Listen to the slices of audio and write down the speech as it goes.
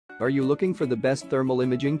Are you looking for the best thermal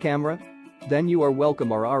imaging camera? Then you are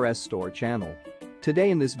welcome our RS Store channel.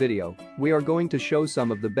 Today in this video, we are going to show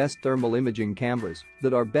some of the best thermal imaging cameras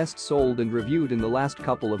that are best sold and reviewed in the last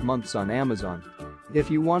couple of months on Amazon.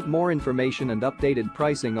 If you want more information and updated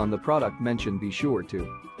pricing on the product mentioned, be sure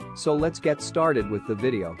to. So let's get started with the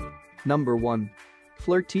video. Number 1.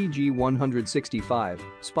 FLIR TG165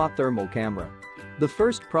 Spot Thermal Camera. The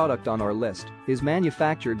first product on our list is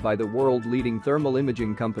manufactured by the world-leading thermal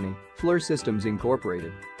imaging company, FLIR Systems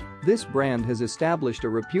Incorporated. This brand has established a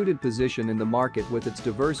reputed position in the market with its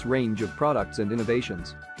diverse range of products and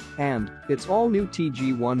innovations. And its all-new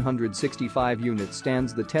TG165 unit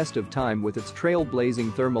stands the test of time with its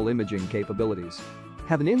trailblazing thermal imaging capabilities.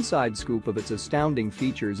 Have an inside scoop of its astounding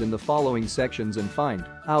features in the following sections and find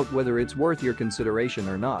out whether it's worth your consideration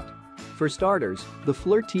or not. For starters, the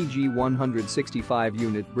FLIR TG165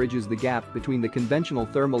 unit bridges the gap between the conventional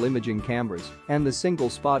thermal imaging cameras and the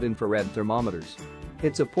single-spot infrared thermometers.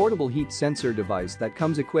 It's a portable heat sensor device that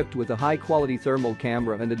comes equipped with a high-quality thermal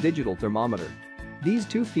camera and a digital thermometer. These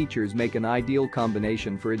two features make an ideal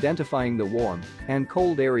combination for identifying the warm and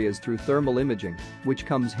cold areas through thermal imaging, which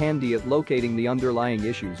comes handy at locating the underlying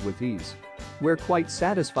issues with ease. We're quite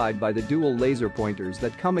satisfied by the dual laser pointers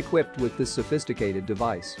that come equipped with this sophisticated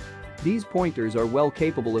device. These pointers are well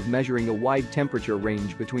capable of measuring a wide temperature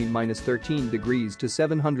range between -13 degrees to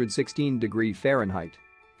 716 degrees Fahrenheit.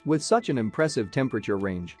 With such an impressive temperature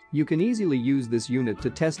range, you can easily use this unit to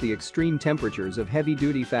test the extreme temperatures of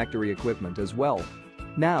heavy-duty factory equipment as well.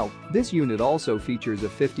 Now, this unit also features a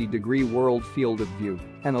 50-degree world field of view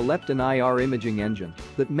and a Lepton IR imaging engine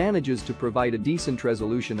that manages to provide a decent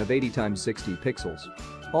resolution of 80x60 pixels.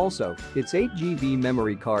 Also, its 8 GB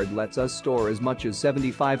memory card lets us store as much as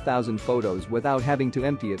 75,000 photos without having to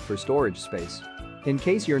empty it for storage space. In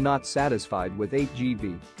case you're not satisfied with 8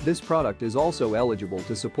 GB, this product is also eligible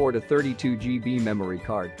to support a 32 GB memory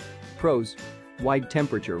card. Pros: wide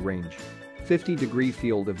temperature range, 50-degree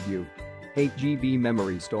field of view, 8 GB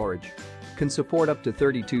memory storage. Can support up to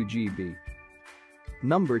 32 GB.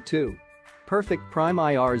 Number 2. Perfect Prime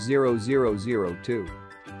IR0002.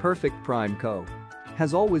 Perfect Prime Co.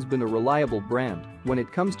 has always been a reliable brand when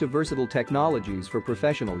it comes to versatile technologies for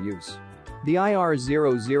professional use. The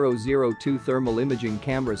IR0002 thermal imaging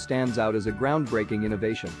camera stands out as a groundbreaking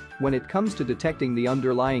innovation when it comes to detecting the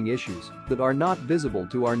underlying issues that are not visible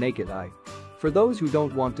to our naked eye. For those who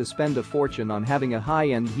don't want to spend a fortune on having a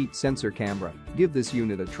high-end heat sensor camera, give this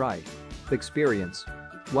unit a try. Experience.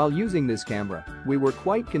 While using this camera, we were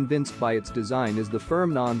quite convinced by its design, as the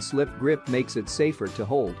firm non-slip grip makes it safer to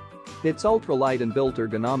hold. It's ultralight and built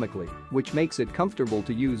ergonomically, which makes it comfortable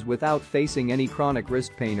to use without facing any chronic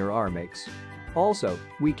wrist pain or arm aches. Also,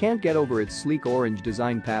 we can't get over its sleek orange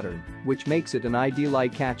design pattern, which makes it an ideal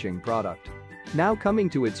eye-catching product. Now coming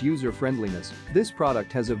to its user-friendliness, this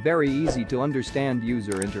product has a very easy-to-understand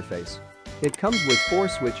user interface. It comes with 4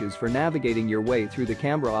 switches for navigating your way through the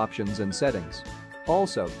camera options and settings.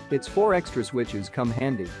 Also, its 4 extra switches come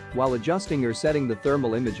handy while adjusting or setting the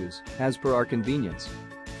thermal images as per our convenience.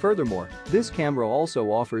 Furthermore, this camera also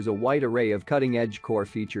offers a wide array of cutting-edge core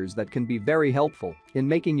features that can be very helpful in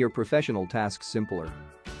making your professional tasks simpler.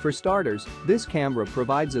 For starters, this camera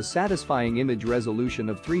provides a satisfying image resolution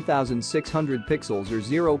of 3600 pixels or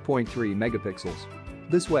 0.3 megapixels.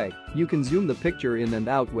 This way, you can zoom the picture in and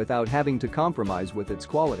out without having to compromise with its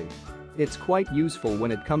quality. It's quite useful when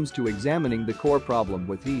it comes to examining the core problem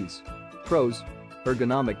with ease. Pros: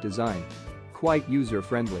 ergonomic design, quite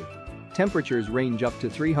user-friendly. Temperatures range up to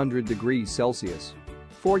 300 degrees Celsius.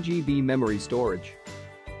 4 GB memory storage.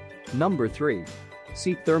 Number 3.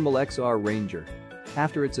 Seek Thermal XR Ranger.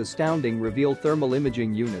 After its astounding reveal thermal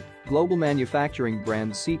imaging unit, global manufacturing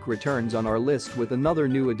brand Seek returns on our list with another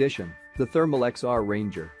new addition, the Thermal XR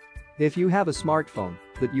Ranger. If you have a smartphone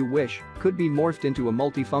that you wish could be morphed into a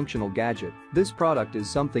multifunctional gadget, this product is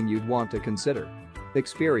something you'd want to consider.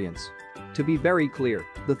 Experience. To be very clear,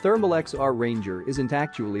 the Thermal XR Ranger isn't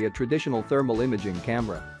actually a traditional thermal imaging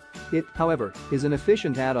camera. It, however, is an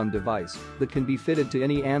efficient add-on device that can be fitted to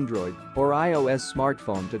any Android or iOS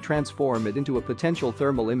smartphone to transform it into a potential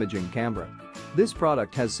thermal imaging camera. This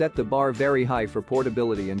product has set the bar very high for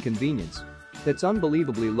portability and convenience. Its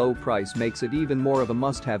unbelievably low price makes it even more of a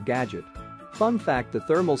must-have gadget. Fun fact: the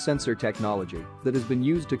thermal sensor technology that has been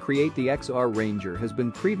used to create the XR Ranger has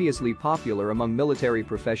been previously popular among military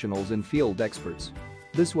professionals and field experts.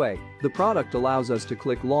 This way, the product allows us to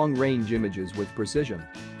click long-range images with precision.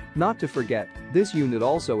 Not to forget, this unit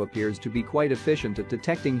also appears to be quite efficient at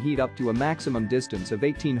detecting heat up to a maximum distance of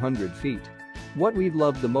 1800 feet. What we've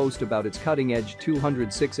loved the most about its cutting-edge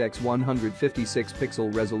 206x156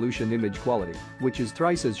 pixel resolution image quality, which is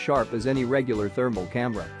thrice as sharp as any regular thermal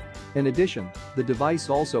camera. In addition, the device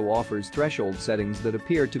also offers threshold settings that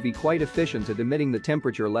appear to be quite efficient at emitting the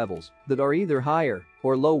temperature levels that are either higher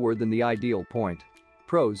or lower than the ideal point.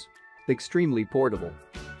 Pros: extremely portable.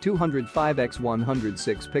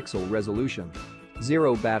 205x106 pixel resolution.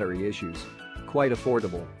 Zero battery issues. Quite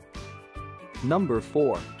affordable. Number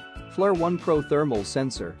 4. FLIR One Pro Thermal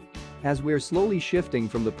Sensor. As we're slowly shifting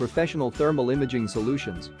from the professional thermal imaging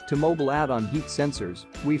solutions to mobile add-on heat sensors,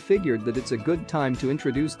 we figured that it's a good time to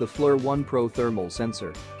introduce the FLIR One Pro Thermal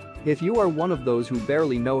Sensor. If you are one of those who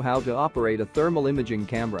barely know how to operate a thermal imaging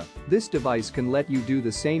camera, this device can let you do the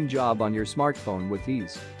same job on your smartphone with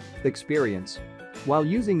ease. Experience. While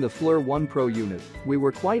using the FLIR One Pro unit, we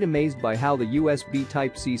were quite amazed by how the USB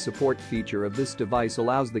Type-C support feature of this device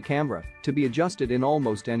allows the camera to be adjusted in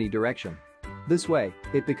almost any direction. This way,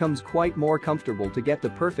 it becomes quite more comfortable to get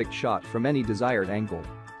the perfect shot from any desired angle.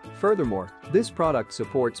 Furthermore, this product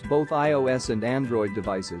supports both iOS and Android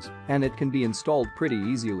devices, and it can be installed pretty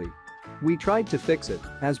easily. We tried to fix it,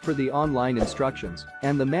 as per the online instructions,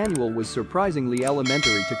 and the manual was surprisingly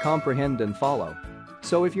elementary to comprehend and follow.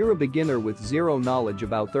 So if you're a beginner with zero knowledge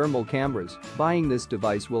about thermal cameras, buying this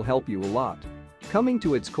device will help you a lot. Coming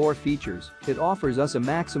to its core features, it offers us a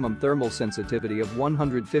maximum thermal sensitivity of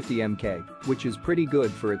 150 mK, which is pretty good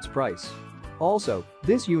for its price. Also,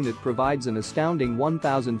 this unit provides an astounding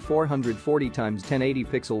 1440x1080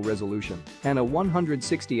 pixel resolution and a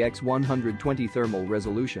 160x120 thermal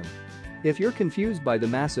resolution. If you're confused by the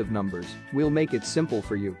massive numbers, we'll make it simple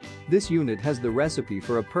for you. This unit has the recipe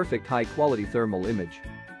for a perfect high-quality thermal image.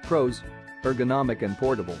 Pros: ergonomic and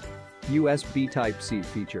portable. USB Type-C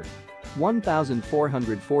feature.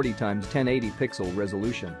 1440x1080 pixel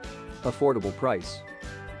resolution. Affordable price.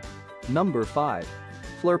 Number 5.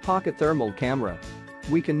 FLIR Pocket Thermal Camera.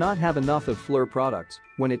 We cannot have enough of FLIR products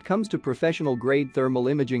when it comes to professional-grade thermal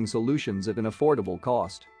imaging solutions at an affordable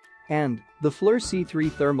cost. And the FLIR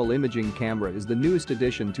C3 thermal imaging camera is the newest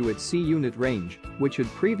addition to its C-unit range, which had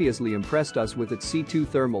previously impressed us with its C2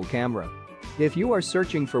 thermal camera. If you are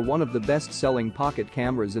searching for one of the best-selling pocket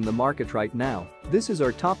cameras in the market right now, this is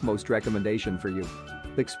our topmost recommendation for you.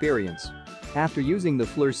 Experience. After using the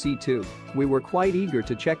FLIR C2, we were quite eager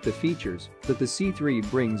to check the features that the C3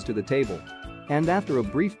 brings to the table. And after a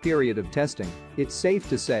brief period of testing, it's safe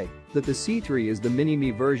to say that the C3 is the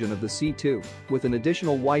mini-me version of the C2 with an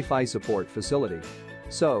additional Wi-Fi support facility.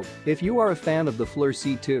 So, if you are a fan of the FLIR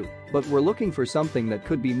C2, but were looking for something that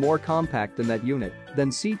could be more compact than that unit, then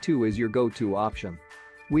C2 is your go-to option.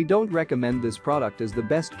 We don't recommend this product as the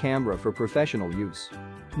best camera for professional use.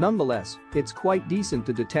 Nonetheless, it's quite decent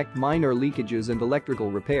to detect minor leakages and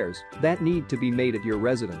electrical repairs that need to be made at your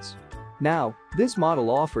residence. Now, this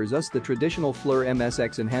model offers us the traditional FLIR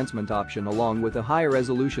MSX enhancement option along with a higher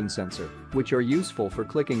resolution sensor, which are useful for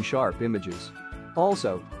clicking sharp images.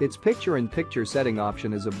 Also, its picture-in-picture setting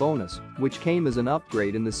option is a bonus, which came as an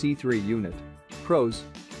upgrade in the C3 unit. Pros: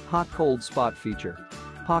 hot-cold spot feature.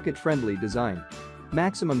 Pocket-friendly design.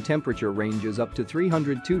 Maximum temperature ranges up to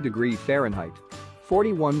 302 Fahrenheit.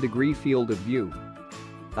 41 field of view.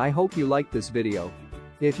 I hope you liked this video.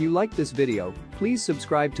 If you liked this video, please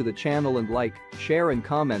subscribe to the channel and like, share and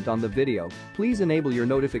comment on the video. Please enable your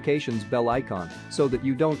notifications bell icon so that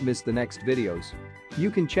you don't miss the next videos.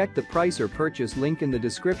 You can check the price or purchase link in the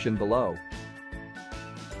description below.